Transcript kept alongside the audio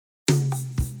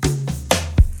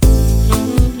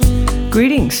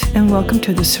Greetings and welcome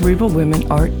to the Cerebral Women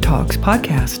Art Talks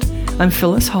podcast. I'm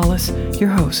Phyllis Hollis, your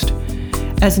host.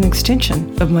 As an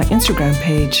extension of my Instagram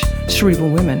page, Cerebral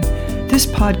Women, this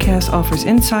podcast offers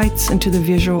insights into the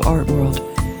visual art world.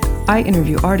 I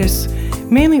interview artists,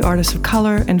 mainly artists of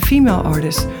color and female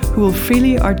artists who will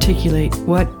freely articulate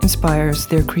what inspires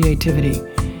their creativity.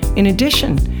 In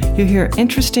addition, you'll hear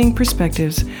interesting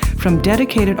perspectives from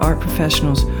dedicated art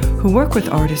professionals who work with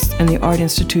artists and the art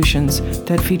institutions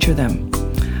that feature them.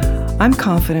 I'm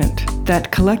confident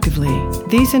that collectively,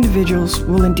 these individuals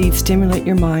will indeed stimulate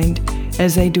your mind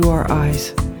as they do our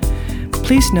eyes.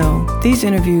 Please know these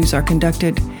interviews are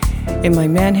conducted in my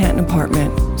Manhattan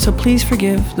apartment, so please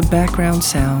forgive the background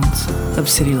sounds of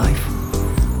city life.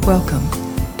 Welcome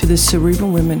to the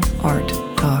Cerebral Women Art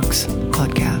Talks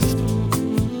podcast.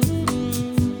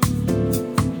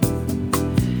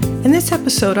 In this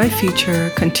episode, I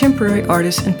feature contemporary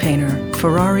artist and painter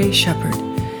Ferrari Shepherd.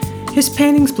 His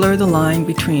paintings blur the line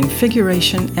between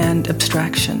figuration and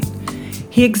abstraction.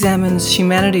 He examines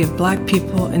humanity of Black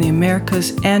people in the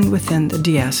Americas and within the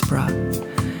diaspora.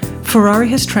 Ferrari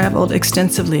has traveled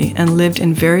extensively and lived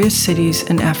in various cities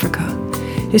in Africa.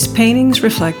 His paintings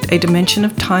reflect a dimension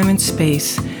of time and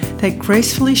space that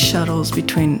gracefully shuttles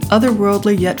between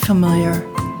otherworldly yet familiar,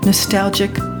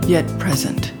 nostalgic yet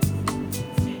present.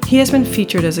 He has been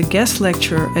featured as a guest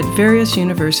lecturer at various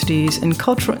universities and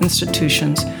cultural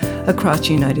institutions across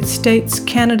the United States,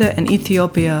 Canada, and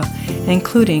Ethiopia,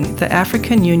 including the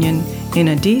African Union in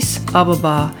Addis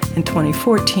Ababa in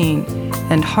 2014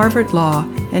 and Harvard Law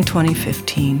in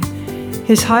 2015.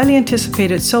 His highly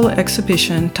anticipated solo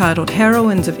exhibition titled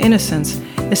Heroines of Innocence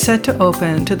is set to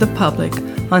open to the public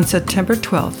on September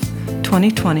 12,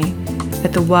 2020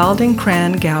 at the Wilding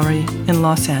Cran Gallery in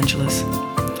Los Angeles.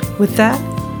 With that,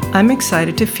 I'm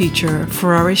excited to feature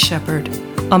Ferrari Shepherd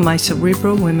on my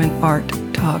Cerebral Women Art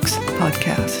Talks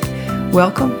podcast.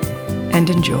 Welcome and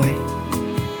enjoy.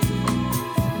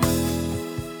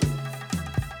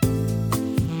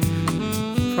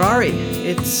 Ferrari,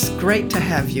 it's great to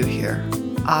have you here.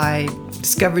 I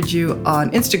discovered you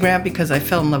on Instagram because I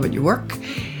fell in love with your work,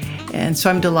 and so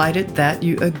I'm delighted that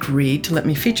you agreed to let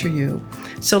me feature you.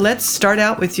 So let's start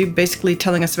out with you basically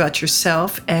telling us about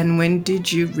yourself and when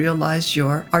did you realize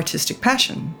your artistic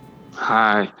passion?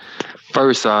 Hi.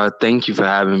 First, thank you for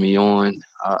having me on.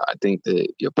 I think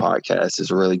that your podcast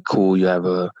is really cool. You have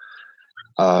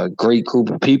a great group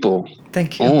of people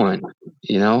Thank you. on,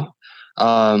 you know?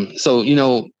 Where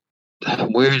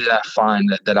did I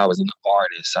find that I was an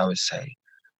artist, I would say?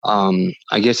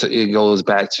 I guess it goes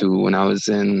back to when I was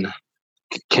in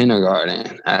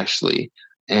kindergarten, actually.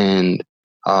 And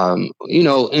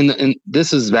and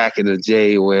this is back in the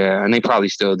day where, and they probably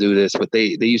still do this, but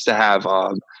they used to have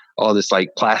all this like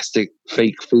plastic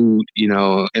fake food, and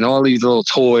all these little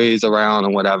toys around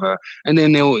and whatever. And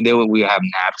then we would have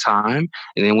nap time,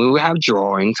 and then we would have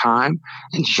drawing time,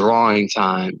 and drawing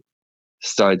time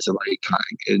started to like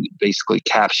it basically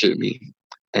captured me,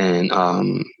 and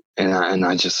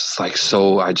I just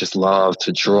I just love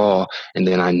to draw. And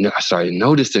then I started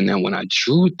noticing that when I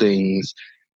drew things,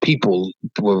 people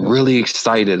were really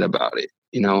excited about it,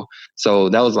 So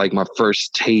that was like my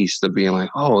first taste of being like,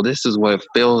 oh, this is what it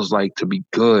feels like to be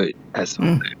good at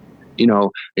something,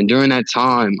 And during that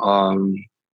time,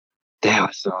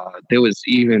 there was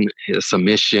even a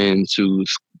submission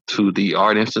to the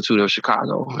Art Institute of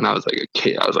Chicago, and I was like a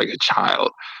kid. I was like a child,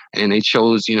 and they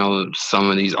chose, some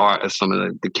of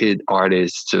the kid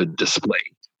artists to display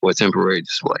or temporary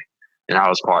display. And I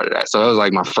was part of that. So that was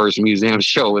like my first museum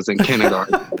show was in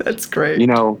kindergarten. That's great.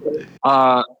 That's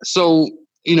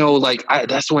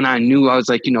when I knew. I was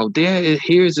like,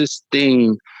 here's this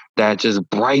thing that just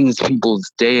brightens people's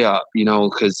day up,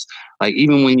 because like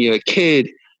even when you're a kid,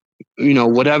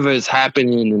 whatever is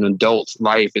happening in an adult's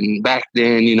life, and back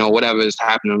then, whatever is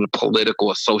happening in the political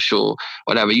or social,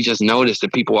 whatever, you just notice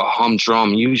that people are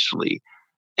humdrum usually.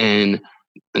 And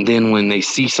then when they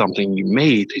see something you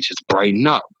made, they just brighten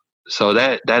up. So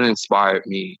that inspired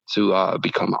me to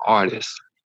become an artist.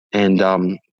 And,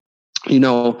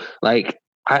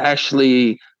 I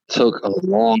actually took a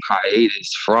long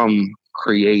hiatus from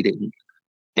creating.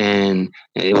 And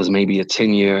it was maybe a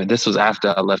 10-year. This was after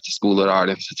I left the School at Art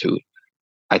Institute.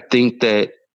 I think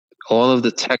that all of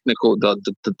the technical,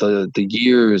 the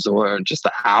years or just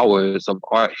the hours of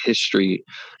art history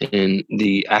and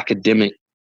the academic,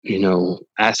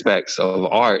 aspects of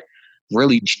art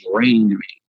really drained me.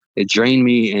 it drained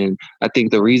me. And I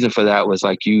think the reason for that was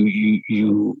like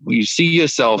you see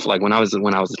yourself, like when I was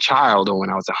a child or when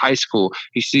I was in high school,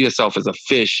 you see yourself as a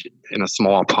fish in a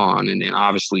small pond, and then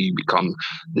obviously you become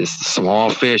this small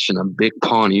fish in a big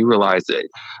pond. You realize that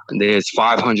there's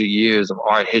 500 years of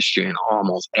art history and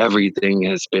almost everything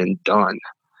has been done.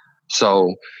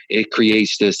 So it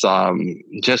creates this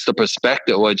just the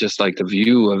perspective, or just like the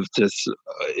view of just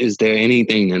is there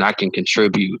anything that I can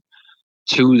contribute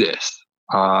to this?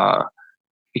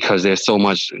 Because there's so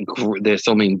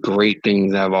many great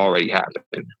things that have already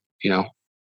happened, you know.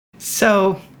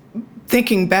 So,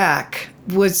 thinking back,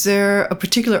 was there a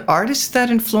particular artist that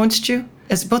influenced you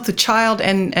as both a child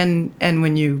and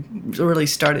when you really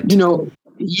started?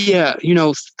 Yeah,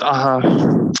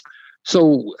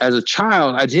 so as a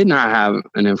child, I did not have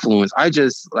an influence. I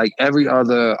just, like every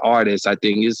other artist, I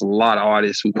think there's a lot of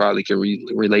artists who probably can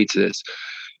relate to this.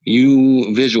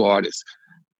 You visual artists,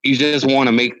 you just want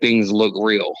to make things look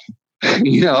real.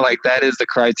 Like that is the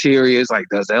criteria. It's like,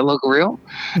 does that look real?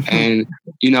 And,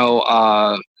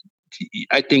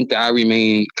 I think that I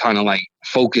remained kind of like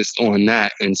focused on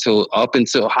that up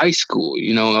until high school,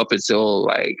 up until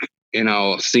like,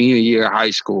 senior year of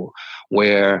high school,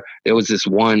 where there was this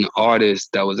one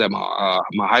artist that was at my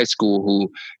high school who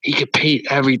he could paint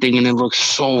everything and it looked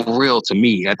so real to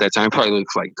me at that time. It probably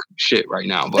looks like shit right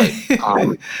now, but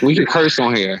we can curse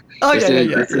on here.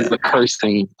 This is the curse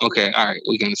thing. Okay, all right,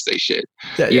 we're gonna say shit.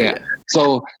 Yeah.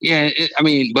 So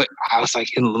but I was like,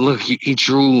 look, he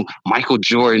drew Michael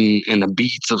Jordan and the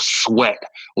beads of sweat,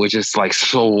 which is like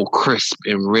so crisp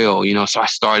and real, So I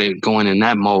started going in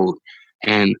that mode,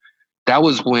 and that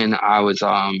was when I was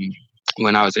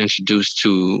introduced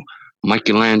to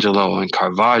Michelangelo and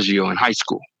Caravaggio in high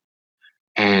school,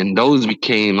 and those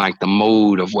became like the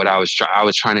mode of what I was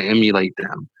trying to emulate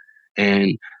them,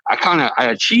 and I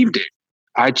achieved it.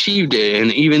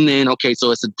 And even then, okay,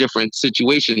 so it's a different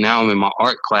situation. Now I'm in my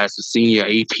art class, the senior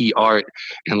AP art,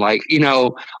 and like,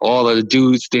 all of the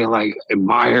dudes, they're like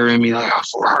admiring me, like, oh,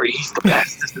 Ferrari, he's the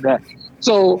best, this and that.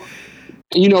 So,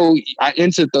 I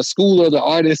entered the School of the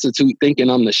Art Institute thinking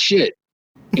I'm the shit,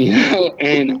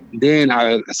 and then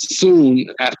I soon,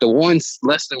 after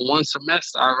less than one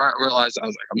semester, I realized I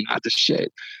was like, I'm not the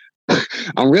shit.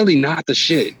 I'm really not the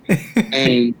shit.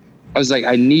 And I was like,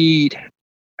 I need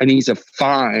to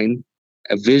find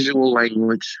a visual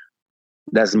language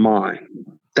that's mine.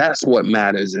 That's what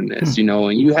matters in this,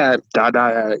 And you have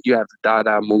Dada, you have the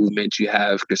Dada movement, you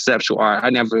have conceptual art.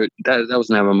 That was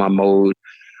never my mode.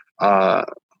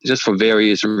 Just for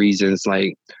various reasons,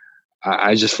 like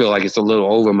I just feel like it's a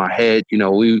little over my head.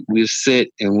 We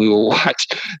sit and we will watch.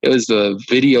 It was a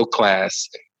video class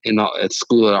at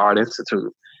School of the Art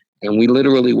Institute, and we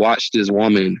literally watched this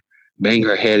woman bang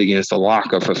her head against a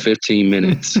locker for 15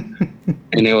 minutes.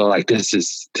 And they were like, this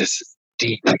is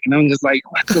deep. And I'm just like,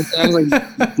 what the? I was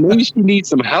like, maybe she needs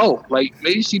some help. Like,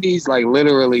 maybe she needs, like,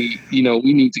 literally,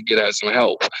 we need to get her some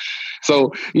help.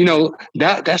 So,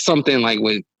 that's something like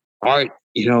with art,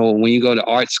 when you go to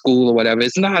art school or whatever,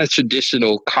 it's not a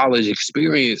traditional college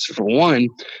experience for one.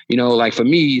 Like for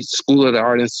me, School of the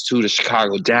Art Institute of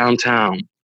Chicago, downtown,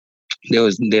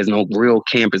 there's no real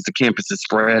campus. The campus is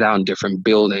spread out in different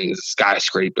buildings,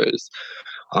 skyscrapers.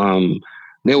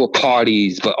 There were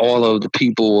parties, but all of the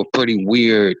people were pretty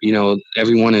weird.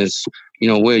 Everyone is,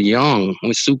 we're young,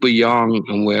 we're super young,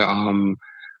 and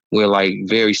we're like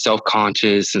very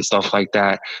self-conscious and stuff like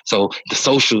that. So the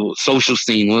social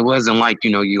scene, it wasn't like,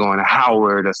 you're going to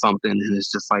Howard or something and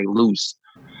it's just like loose.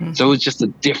 Mm-hmm. So it's just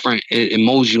it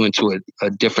molds you into a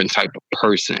different type of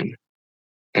person.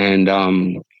 And,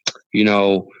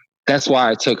 that's why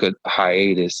I took a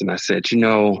hiatus and I said,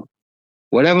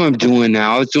 whatever I'm doing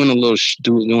now, I was doing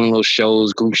doing little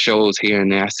shows, group shows here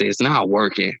and there. I said, it's not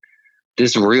working.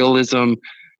 This realism,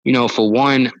 for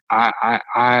one,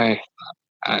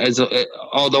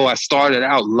 although I started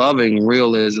out loving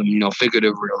realism,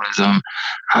 figurative realism,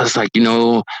 I was like,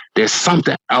 there's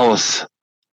something else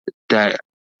that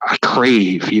I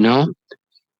crave,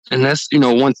 and that's,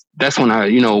 that's when I,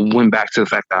 went back to the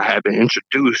fact that I had been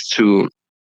introduced to,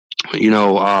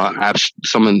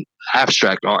 some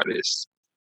abstract artists,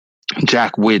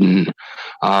 Jack Whitten,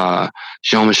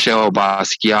 Jean-Michel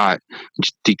Basquiat,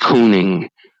 de Kooning,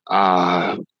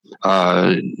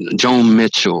 Joan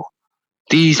Mitchell.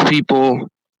 These people,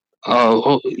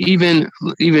 even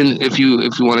if you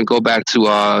want to go back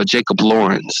to Jacob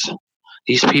Lawrence,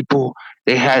 these people,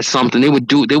 they had something.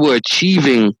 They were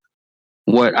achieving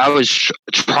what I was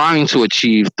trying to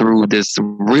achieve through this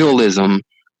realism,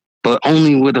 but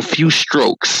only with a few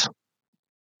strokes.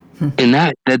 And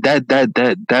that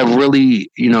really,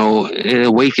 it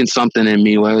awakened something in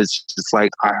me where it's just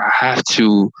like, I have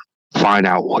to find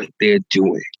out what they're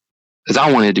doing, because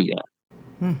I want to do that.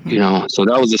 So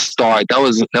that was a start. That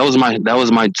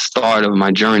was my start of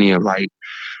my journey of like,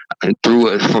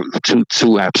 through it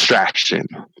to abstraction.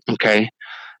 Okay.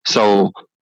 So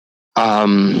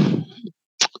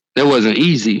it wasn't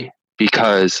easy,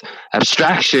 because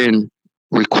abstraction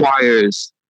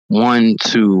requires one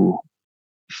to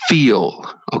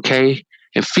feel. Okay.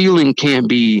 And feeling can't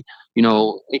be,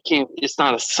 it's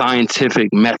not a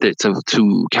scientific method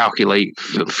to calculate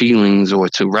feelings or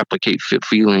to replicate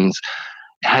feelings.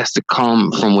 It has to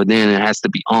come from within. It has to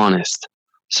be honest.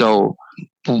 So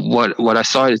what I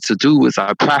started to do is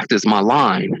I practiced my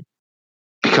line,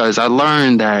 because I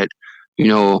learned that, you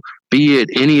know, be it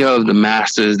any of the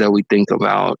masters that we think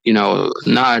about,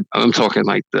 not, I'm talking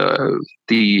like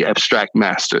the abstract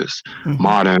masters,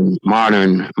 modern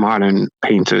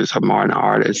painters or modern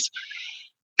artists.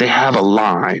 They have a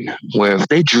line where if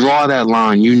they draw that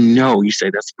line, you say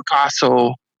that's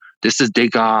Picasso, this is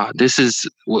Degas, this is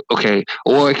okay,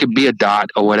 or it could be a dot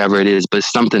or whatever it is, but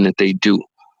it's something that they do.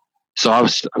 So I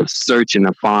was searching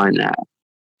to find that.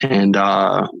 And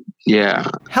yeah.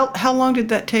 How long did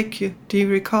that take you? Do you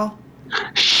recall?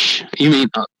 You mean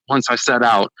once I set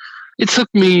out? It took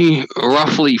me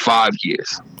roughly 5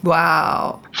 years.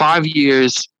 Wow. 5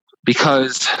 years,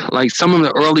 because like some of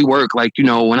the early work, like,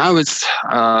 when I was,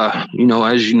 as you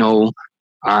know,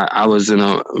 I was in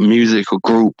a musical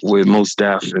group with Mos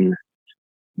Def, and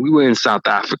we were in South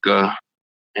Africa.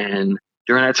 And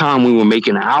during that time, we were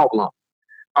making an album.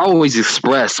 I always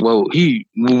expressed, we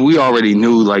already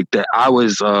knew like that I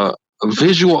was a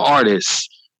visual artist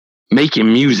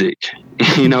making music.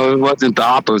 It wasn't the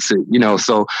opposite,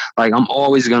 so like I'm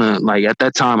always gonna, like, at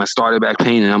that time I started back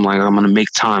painting. I'm like, I'm gonna make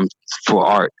time for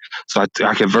art. So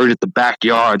I converted the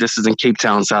backyard. This is in Cape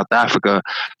Town, South Africa,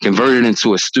 converted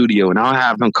into a studio, and I'll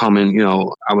have him come in,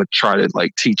 I would try to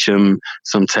like teach him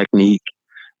some technique.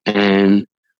 And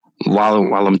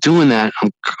while I'm doing that,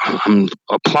 I'm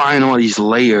applying all these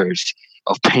layers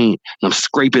of paint, and I'm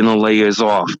scraping the layers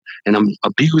off, and I'm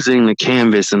abusing the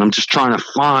canvas, and I'm just trying to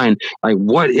find like,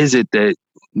 what is it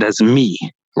that's me,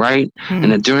 right?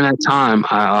 And then during that time,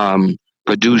 I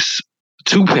produced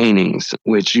 2 paintings,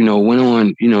 which went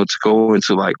on to go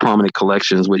into like prominent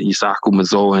collections with Isaku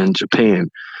Mizoa in Japan,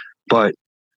 but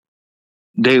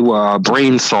they were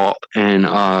Brain Salt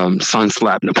and Sun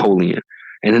Slap Napoleon.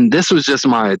 And then this was just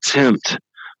my attempt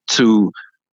to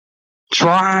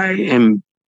try and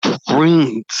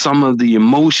bring some of the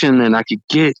emotion that I could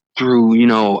get through,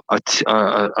 a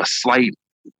slight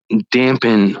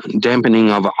dampening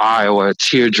of an eye or a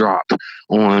teardrop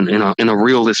in a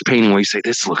realist painting, where you say,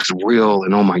 this looks real,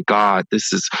 and oh my God,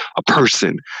 this is a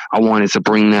person. I wanted to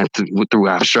bring that through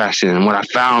abstraction. And what I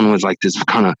found was like this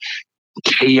kind of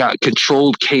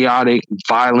controlled, chaotic,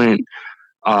 violent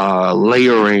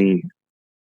layering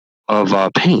of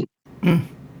paint.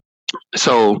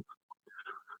 So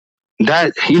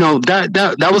that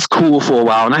that was cool for a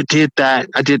while, and I did that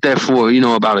for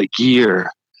about a year,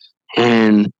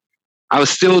 and I was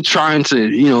still trying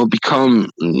to become,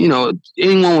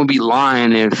 anyone would be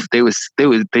lying if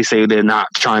they say they're not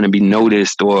trying to be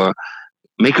noticed or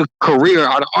make a career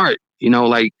out of art.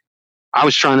 Like, I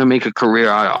was trying to make a career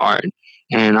out of art,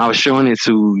 and I was showing it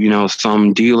to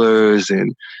some dealers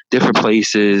and different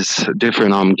places,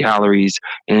 different galleries,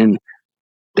 and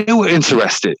they were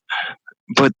interested,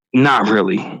 but not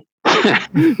really.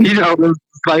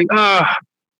 It's like,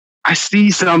 I see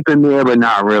something there, but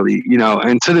not really,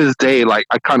 and to this day, like,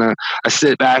 I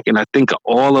sit back and I think of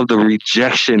all of the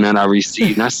rejection that I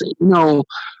received, and I say,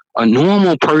 a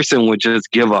normal person would just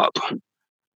give up.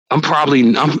 I'm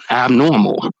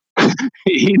abnormal,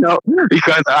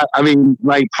 because I mean,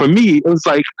 like, for me, it was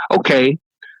like, okay,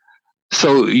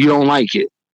 so you don't like it,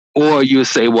 or you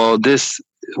say, well,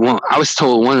 I was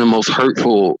told one of the most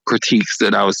hurtful critiques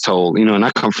that I was told, and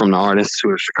I come from the Art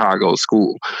Institute of Chicago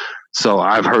school, so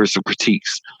I've heard some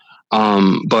critiques.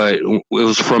 But it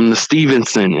was from the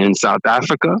Stevenson in South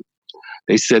Africa.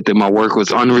 They said that my work was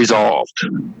unresolved.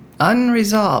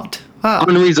 Unresolved. Wow.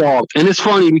 Unresolved. And it's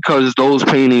funny because those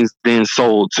paintings then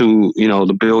sold to,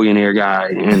 the billionaire guy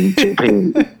in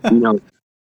Japan,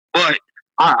 But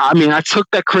I mean, I took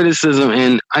that criticism,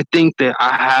 and I think that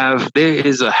there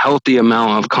is a healthy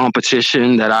amount of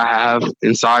competition that I have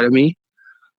inside of me,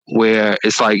 where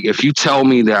it's like, if you tell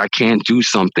me that I can't do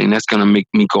something, that's going to make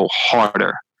me go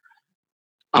harder.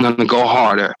 I'm going to go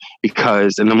harder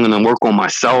and I'm going to work on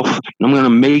myself, and I'm going to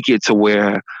make it to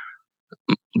where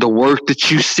the work that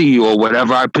you see or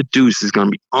whatever I produce is going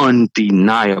to be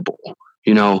undeniable.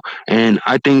 you know. And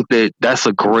I think that that's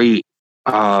a great,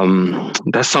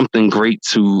 that's something great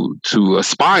to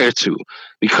aspire to,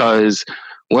 because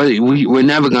we're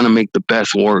never going to make the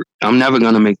best work. I'm never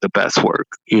going to make the best work,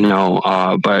 you know,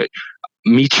 but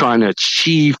me trying to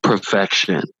achieve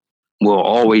perfection will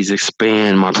always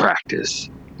expand my practice,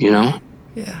 you know?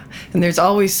 Yeah. And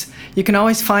you can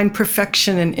always find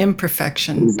perfection in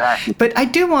imperfection. Exactly. But I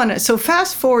do want to, so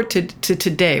fast forward to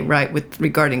today, right,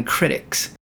 regarding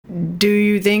critics. Do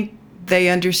you think they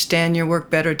understand your work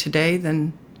better today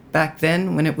than back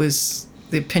then when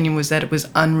the opinion was that it was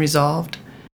unresolved?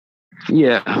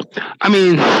 Yeah. I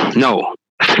mean, no.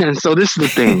 And so this is the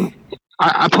thing.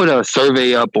 I put a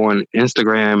survey up on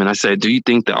Instagram and I said, do you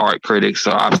think the art critics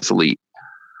are obsolete?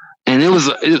 And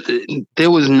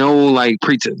there was no like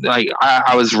pretense. Like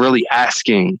I was really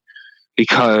asking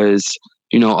because,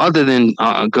 you know, other than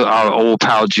our old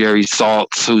pal Jerry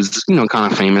Saltz, who's, you know,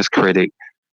 kind of famous critic,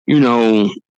 you know,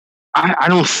 I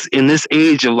don't, in this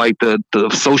age of like the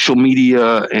social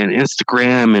media and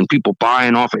Instagram and people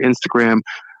buying off of Instagram,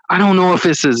 I don't know if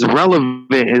it's as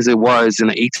relevant as it was in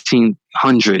the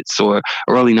 1800s or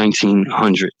early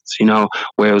 1900s, you know,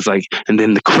 where it was like, and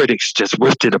then the critics just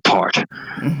ripped it apart.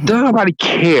 Mm-hmm. Don't nobody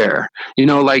care, you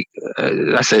know, like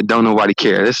I said, don't nobody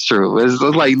care. It's true. It's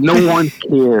like no one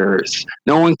cares.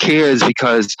 No one cares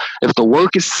because if the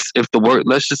work,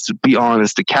 let's just be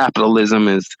honest, the capitalism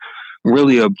is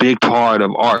really a big part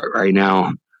of art right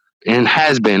now, and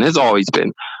has been. It's always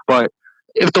been. But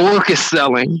if the work is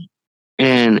selling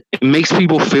and it makes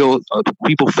people feel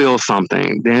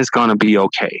something, then it's gonna be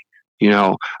okay. You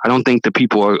know, I don't think that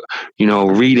people are, you know,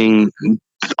 reading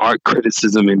art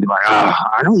criticism and be like,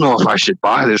 I don't know if I should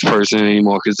buy this person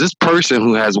anymore because this person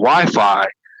who has Wi-Fi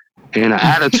and an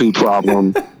attitude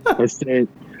problem has said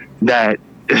that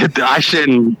I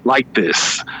shouldn't like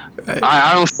this. Right.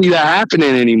 I don't see that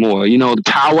happening anymore. You know, the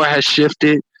power has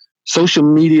shifted. Social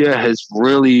media has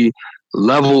really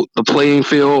leveled the playing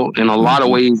field in a lot of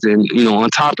ways. And, you know, on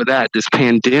top of that, this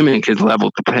pandemic has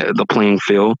leveled the playing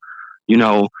field, you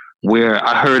know, where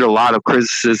I heard a lot of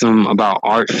criticism about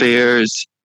art fairs.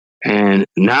 And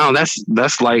now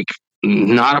that's like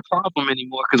not a problem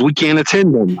anymore because we can't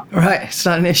attend them. Right. It's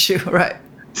not an issue. Right.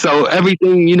 So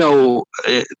everything, you know,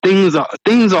 things are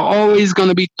always going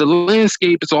to be, the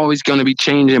landscape is always going to be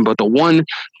changing, but the one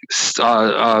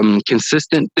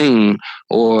consistent thing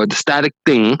or the static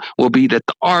thing will be that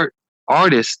the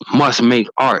artist must make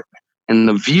art, and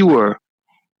the viewer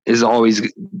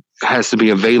has to be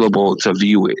available to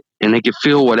view it, and they can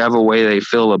feel whatever way they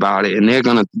feel about it, and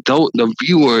the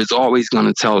viewer is always going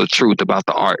to tell the truth about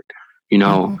the art, you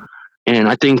know. Mm-hmm. And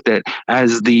I think that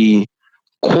as the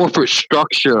corporate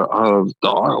structure of the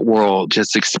art world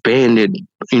just expanded,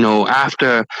 you know,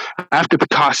 after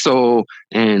Picasso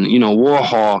and, you know,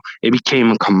 Warhol, it became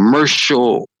a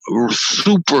commercial,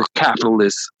 super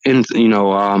capitalist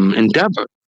endeavor.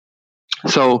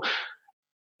 So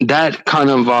that kind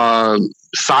of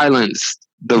silenced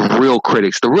the real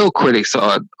critics. The real critics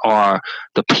are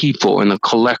the people and the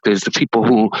collectors, the people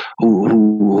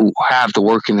who have the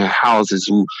work in their houses,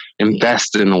 who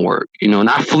invest in the work, you know,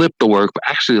 not flip the work, but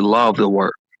actually love the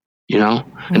work, you know,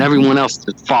 mm-hmm. and everyone else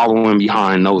is following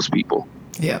behind those people.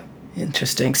 Yeah.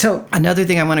 Interesting. So another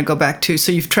thing I want to go back to,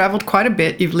 so you've traveled quite a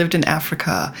bit. You've lived in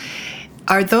Africa.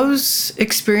 Are those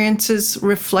experiences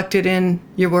reflected in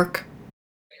your work?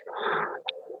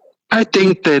 I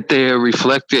think that they're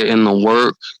reflected in the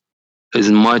work as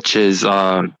much as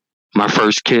my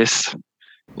first kiss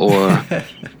or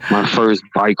my first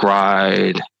bike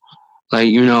ride. Like,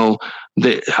 you know,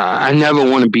 I never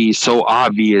want to be so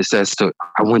obvious as to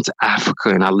I went to Africa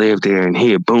and I lived there and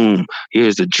here, boom,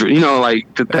 here's the dream. You know,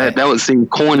 like that would seem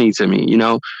corny to me, you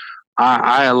know.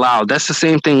 I allowed, that's the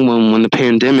same thing when the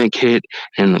pandemic hit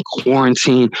and the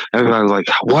quarantine, everybody was like,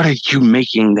 what are you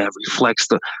making that reflects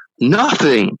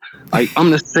nothing? Like, I'm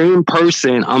the same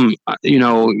person. I'm, you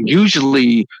know,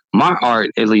 usually my art,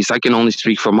 at least I can only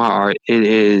speak for my art, it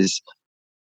is,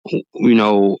 you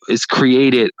know, it's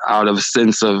created out of a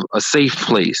sense of a safe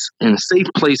place. And safe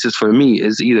places for me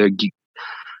is either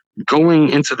going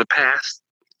into the past,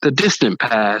 the distant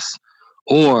past,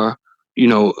 or, you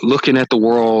know, looking at the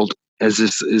world as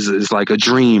this is like a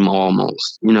dream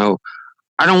almost. You know,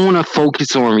 I don't want to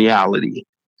focus on reality.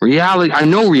 I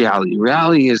know reality.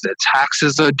 Reality is that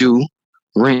taxes are due,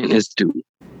 rent is due.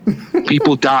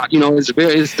 People die, you know,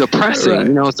 it's depressing, right.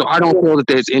 You know, so I don't feel that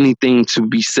there's anything to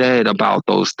be said about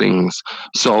those things.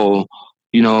 So,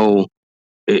 you know,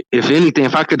 if anything,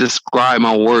 if I could describe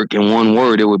my work in one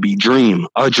word, it would be dream,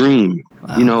 a dream.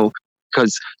 Wow. You know,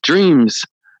 because dreams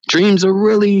are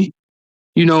really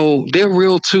they're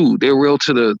real too. They're real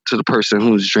to the person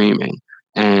who's dreaming.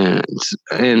 And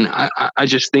I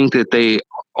just think that they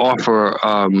offer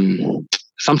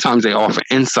sometimes they offer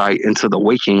insight into the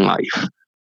waking life.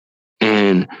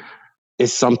 And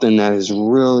it's something that is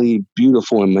really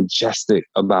beautiful and majestic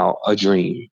about a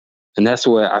dream. And that's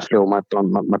where I feel my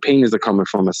paintings are coming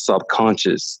from, a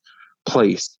subconscious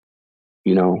place,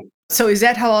 you know. So is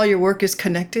that how all your work is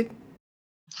connected?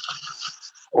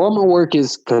 All my work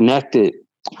is connected.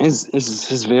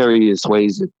 Is various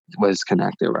ways it was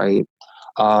connected, right?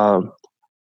 Um,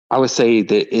 I would say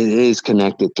that it is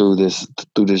connected through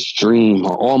this dream,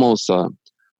 or almost um,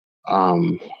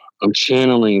 I'm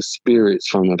channeling spirits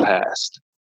from the past.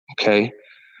 Okay,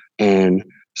 and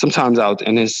sometimes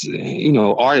and it's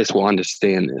artists will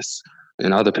understand this,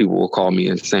 and other people will call me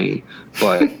insane,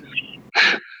 but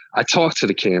I talk to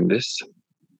the canvas.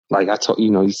 Like I talk,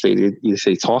 you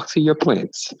say talk to your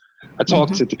plants. I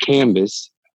talk to the canvas.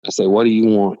 I say, what do you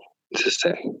want to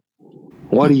say?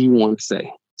 What do you want to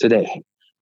say today?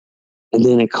 And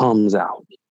then it comes out.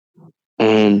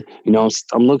 And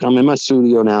I'm in my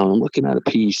studio now. And I'm looking at a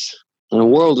piece, and the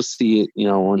world will see it.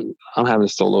 And I'm having a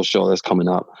solo show that's coming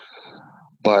up.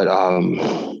 But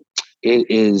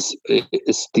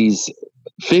it's these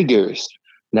figures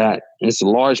that it's a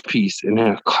large piece, and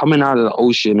they're coming out of the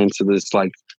ocean into this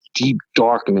like deep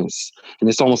darkness, and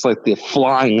it's almost like they're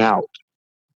flying out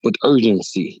with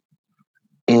urgency.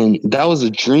 And that was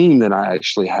a dream that I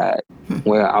actually had,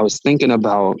 where I was thinking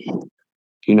about,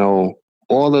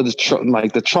 all of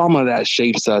the trauma that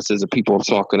shapes us as a people. I'm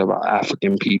talking about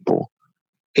African people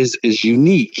is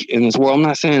unique in this world. I'm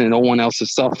not saying that no one else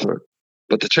has suffered,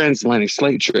 but the transatlantic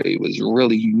slave trade was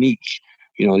really unique.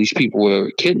 These people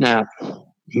were kidnapped,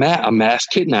 a mass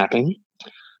kidnapping,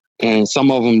 and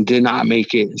some of them did not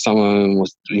make it. Some of them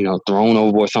was, thrown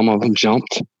overboard. Some of them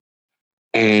jumped,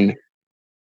 and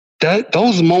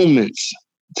those moments,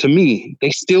 to me, they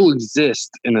still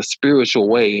exist in a spiritual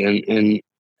way in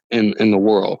the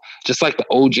world. Just like the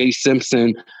O.J.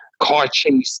 Simpson car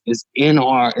chase is in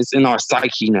our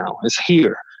psyche now. It's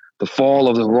here. The fall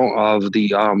of the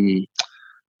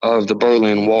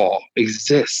Berlin Wall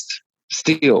exists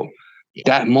still.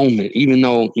 That moment, even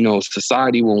though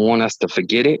society will want us to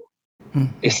forget it,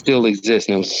 it still exists,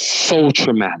 and it was so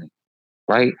traumatic.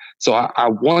 Right. So I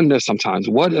wonder sometimes,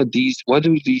 what do these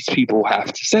people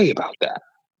have to say about that?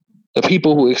 The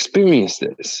people who experienced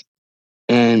this.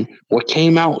 And what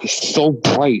came out is so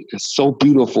bright and so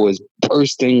beautiful, is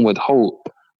bursting with hope.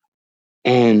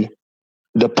 And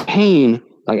the pain,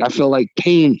 like I feel like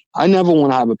pain, I never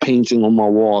want to have a painting on my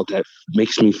wall that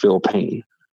makes me feel pain.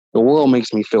 The world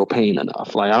makes me feel pain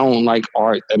enough. Like I don't like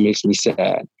art that makes me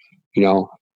sad.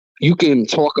 You can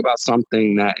talk about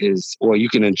something that is, or you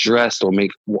can address or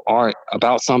make art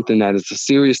about something that is a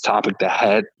serious topic that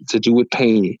had to do with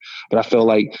pain. But I feel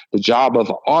like the job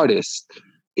of an artist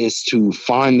is to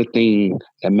find the thing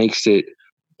that makes it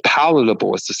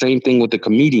palatable. It's the same thing with the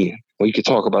comedian, where you could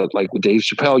talk about it like what Dave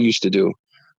Chappelle used to do.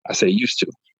 I say used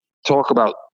to talk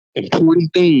about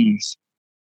important things,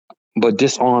 but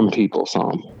disarm people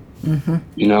some.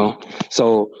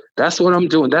 So that's what I'm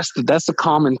doing. That's the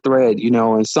common thread,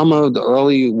 and some of the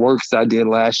early works I did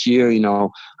last year,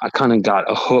 I kind of got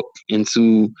a hook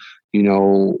into,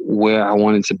 where I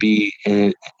wanted to be,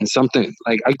 and something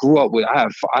like I grew up with. I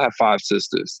have 5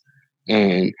 sisters,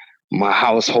 and my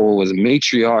household was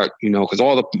matriarch, because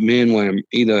all the men were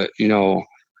either,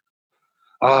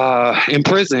 in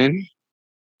prison,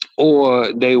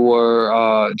 or they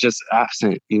were just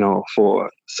absent, for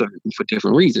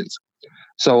different reasons.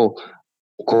 So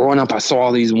growing up, I saw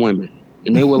all these women,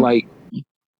 and they were like,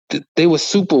 they were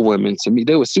super women to me.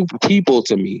 They were super people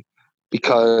to me,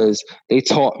 because they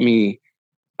taught me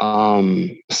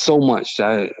so much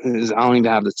that I don't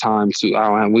even have the time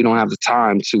to. We don't have the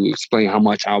time to explain how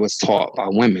much I was taught by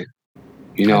women.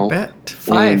 I bet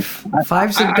 5.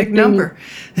 5's a big number.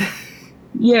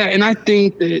 Yeah, and I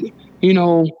think that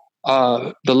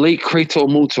the late Creto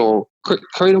Muto.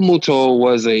 Creto Muto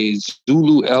was a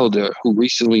Zulu elder who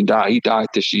recently died. He died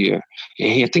this year.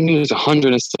 And I think he was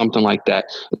 100 or something like that.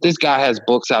 But this guy has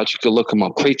books out. You can look him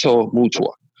up. Creto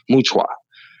Mutwa.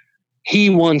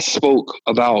 He once spoke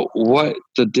about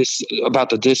about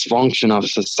the dysfunction of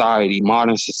society,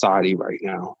 modern society right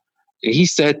now. And he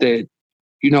said that,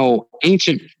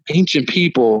 ancient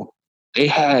people, they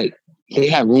had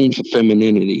room for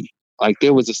femininity. Like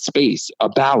there was a space, a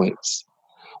balance,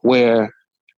 where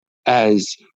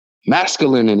as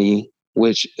masculinity,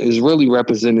 which is really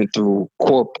represented through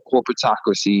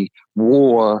corporatocracy,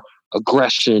 war,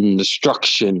 aggression,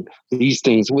 destruction, these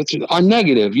things, which are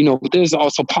negative, but there's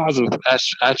also positive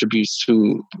attributes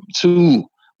to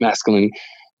masculinity.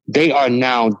 They are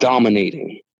now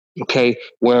dominating. Okay.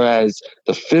 Whereas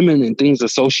the feminine things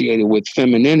associated with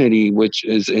femininity, which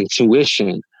is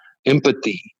intuition,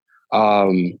 empathy,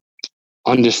 um,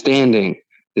 understanding,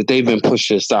 that they've been pushed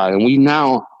aside. And we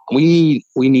need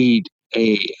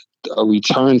a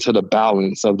return to the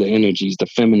balance of the energies, the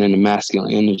feminine and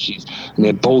masculine energies, and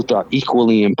they both are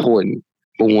equally important.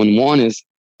 But when one is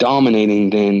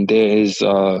dominating, then there's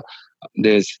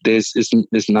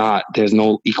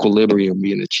no equilibrium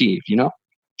being achieved.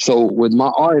 So with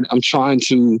my art, I'm trying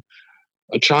to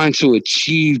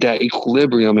achieve that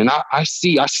equilibrium. And I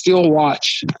still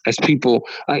watch as people,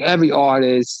 like every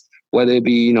artist, whether it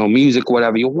be, music,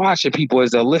 whatever, you're watching people as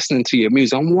they're listening to your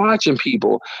music. I'm watching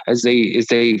people as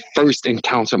they first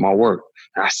encounter my work.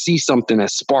 And I see something that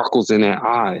sparkles in their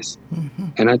eyes. Mm-hmm.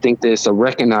 And I think there's they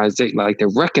recognize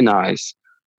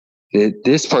that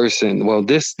this person, well,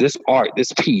 this art,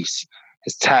 this piece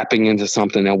is tapping into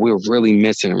something that we're really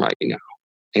missing right now.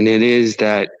 And it is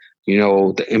that,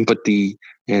 the empathy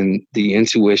and the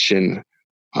intuition.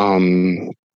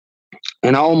 And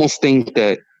I almost think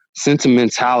that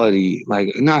sentimentality, I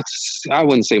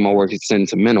wouldn't say my work is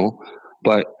sentimental,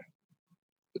 but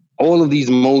all of these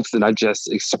modes that I just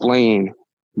explained,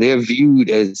 they're viewed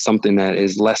as something that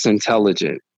is less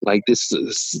intelligent. Like this,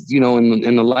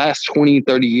 in the last 20,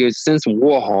 30 years since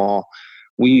Warhol,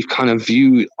 we've kind of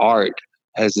viewed art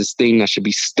as this thing that should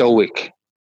be stoic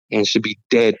and should be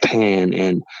deadpan,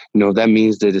 and that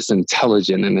means that it's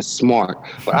intelligent and it's smart.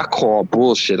 But I call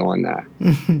bullshit on that,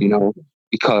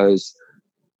 because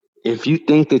if you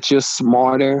think that you're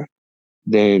smarter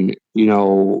than if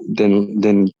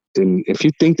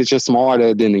you think that you're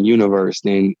smarter than the universe,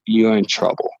 then you're in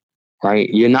trouble, right?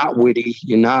 You're not witty.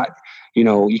 You're not,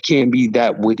 you can't be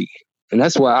that witty, and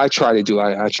that's what I try to do.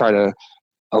 I try to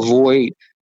avoid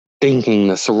thinking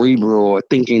the cerebral or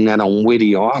thinking that I'm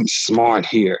witty or I'm smart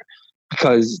here,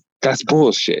 because that's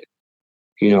bullshit.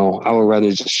 I would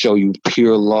rather just show you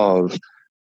pure love.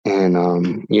 And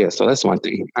so that's my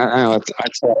thing.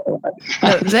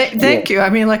 Thank you. I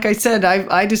mean, like I said,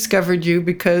 I discovered you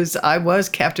because I was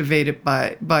captivated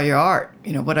by your art.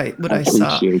 What I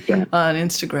saw on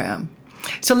Instagram.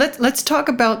 So let's talk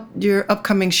about your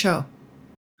upcoming show.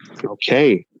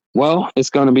 Okay. Well,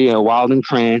 it's going to be a Wild and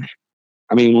Cran.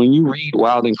 I mean, when you read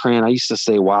Wild and Cran, I used to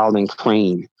say Wild and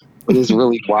Crane, but it's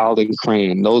really Wild and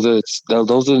Cran. Those are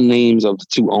the names of the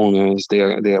two owners.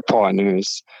 They're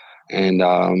partners, and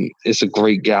it's a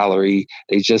great gallery.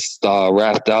 They just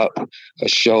wrapped up a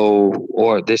show,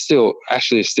 or it's still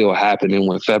happening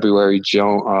with February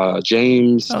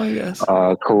James. Oh yes.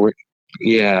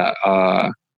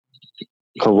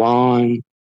 Karan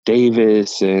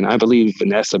Davis, and I believe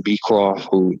Vanessa Beecroft,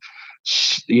 who,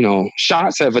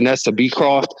 shots at Vanessa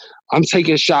Beecroft. I'm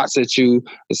taking shots at you.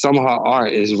 Some of her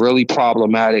art is really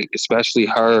problematic, especially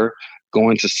her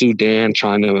going to Sudan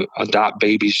trying to adopt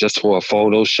babies just for a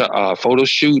photo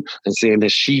shoot, and saying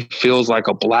that she feels like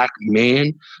a black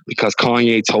man because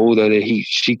Kanye told her that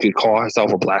she could call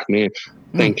herself a black man.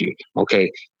 Thank you.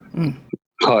 Okay.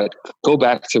 Cut. Go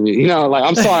back to me.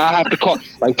 I'm sorry. I have to call.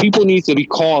 People need to be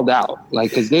called out.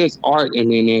 Because there's art,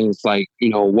 and then there's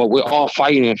what we're all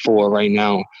fighting for right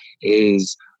now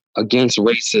is against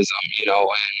racism.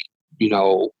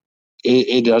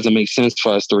 It doesn't make sense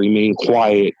for us to remain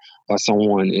quiet while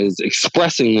someone is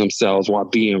expressing themselves while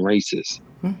being racist.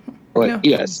 But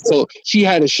yes, so she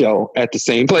had a show at the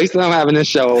same place that I'm having a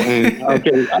show, and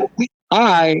okay,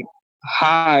 hi,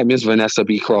 Miss Vanessa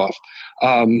Beecroft.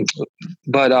 So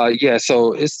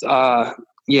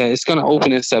it's gonna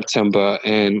open in September,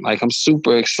 and I'm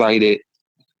super excited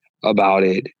about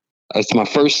it. It's my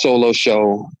first solo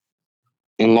show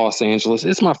in Los Angeles.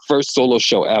 It's my first solo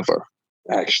show ever,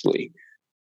 actually.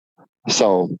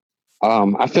 So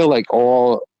I feel like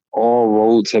all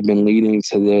roads have been leading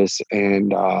to this,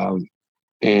 and I'm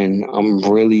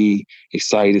really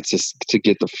excited to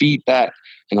get the feedback,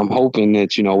 and I'm hoping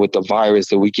that with the virus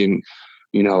that we can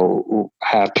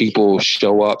have people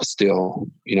show up still,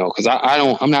 because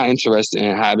I'm not interested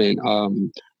in having a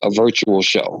virtual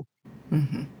show.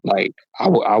 Mm-hmm. I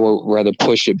would rather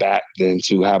push it back than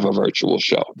to have a virtual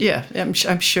show. Yeah, I'm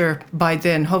sure by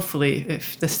then, hopefully,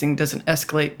 if this thing doesn't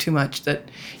escalate too much,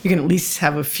 that you can at least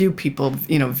have a few people,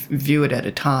 view it at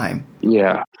a time.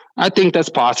 Yeah, I think that's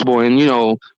possible. And,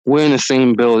 we're in the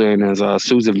same building as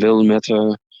Susan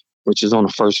Villemitter, which is on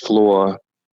the first floor.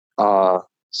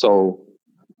 So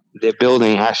they're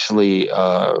building actually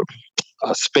a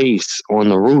space on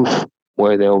the roof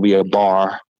where there will be a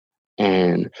bar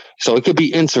And so it could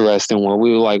be interesting when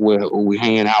we're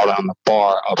hanging out on the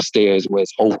bar upstairs where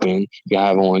it's open. You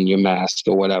have on your mask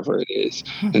or whatever it is,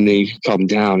 and then you can come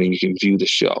down and you can view the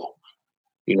show.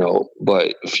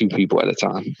 But a few people at a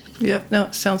time. Yeah,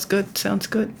 no, sounds good. Sounds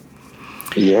good.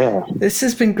 Yeah. This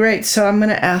has been great. So I'm going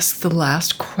to ask the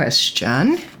last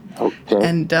question. Okay.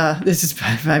 And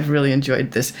I've really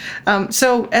enjoyed this.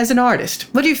 So as an artist,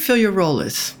 what do you feel your role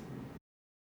is?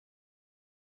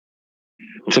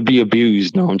 To be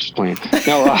abused. No, I'm just playing.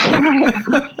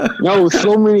 No,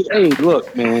 so many. Hey,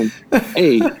 look, man.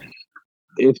 Hey,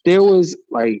 if there was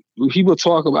people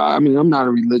talk about, I'm not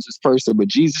a religious person, but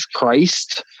Jesus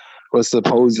Christ was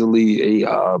supposedly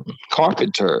a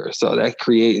carpenter. So that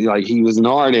created, he was an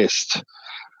artist,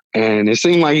 and it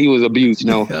seemed like he was abused.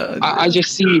 I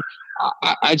just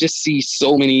see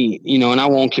so many, and I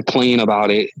won't complain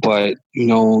about it, but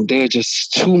there are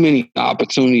just too many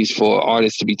opportunities for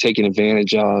artists to be taken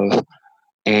advantage of.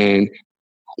 And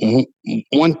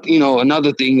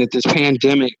another thing that this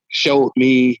pandemic showed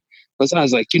me was, I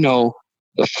was like, the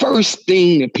first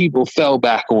thing that people fell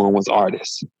back on was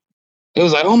artists. It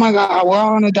was like, oh my God, we're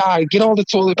all gonna die. Get all the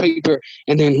toilet paper,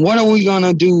 and then what are we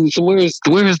gonna do? So where's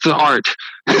the art?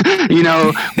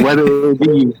 Whether it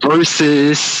be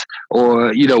verses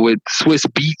or with Swiss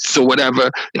Beats or whatever,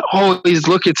 they're always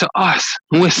looking to us.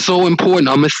 We're so important.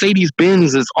 A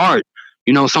Mercedes-Benz is art.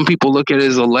 Some people look at it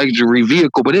as a luxury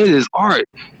vehicle, but it is art.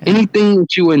 Anything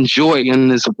that you enjoy in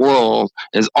this world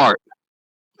is art,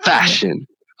 fashion.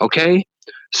 Okay,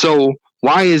 so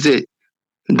why is it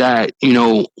that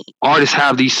artists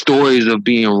have these stories of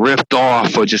being ripped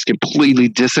off or just completely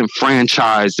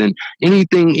disenfranchised? And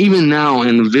anything, even now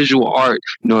in the visual art,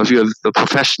 if you're the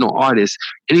professional artist,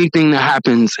 anything that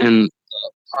happens in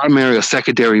primary or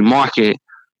secondary market,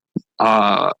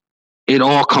 it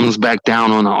all comes back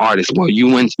down on the artist. Well,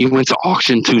 you went to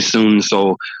auction too soon,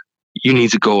 so you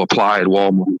need to go apply at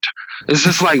Walmart. It's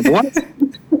just like, what?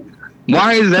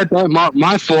 Why is that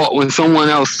my fault when someone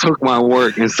else took my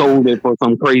work and sold it for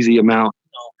some crazy amount?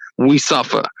 We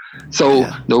suffer. So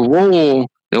the role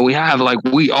that we have,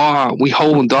 we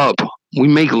hold up, we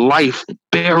make life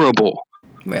bearable.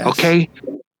 Yes. Okay?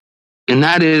 And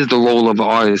that is the role of the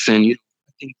artist. And I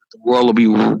think the world will be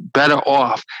better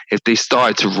off if they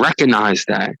start to recognize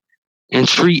that and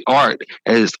treat art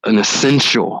as an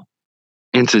essential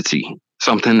entity,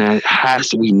 something that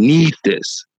we need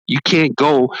this. You can't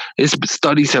go,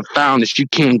 studies have found that you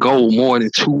can't go more than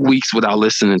 2 weeks without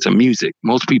listening to music.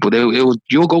 Most people,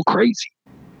 you'll go crazy.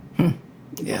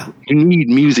 Yeah. You need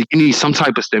music. You need some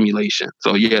type of stimulation.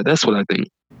 So yeah, that's what I think.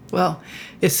 Well,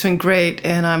 it's been great,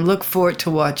 and I look forward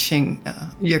to watching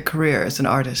your career as an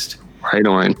artist. Right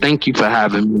on. Thank you for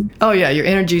having me. Oh yeah, your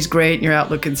energy is great, and your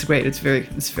outlook is great. It's very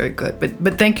good.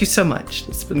 But thank you so much.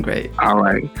 It's been great. All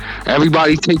right,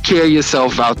 everybody, take care of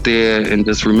yourself out there, and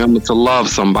just remember to love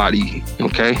somebody.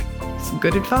 Okay. Some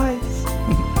good advice.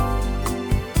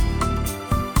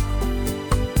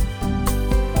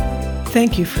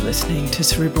 Thank you for listening to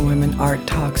Cerebral Women Art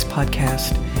Talks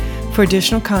podcast. For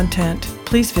additional content,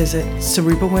 please visit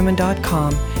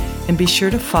cerebralwomen.com and be sure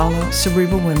to follow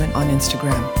Cerebral Women on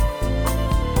Instagram.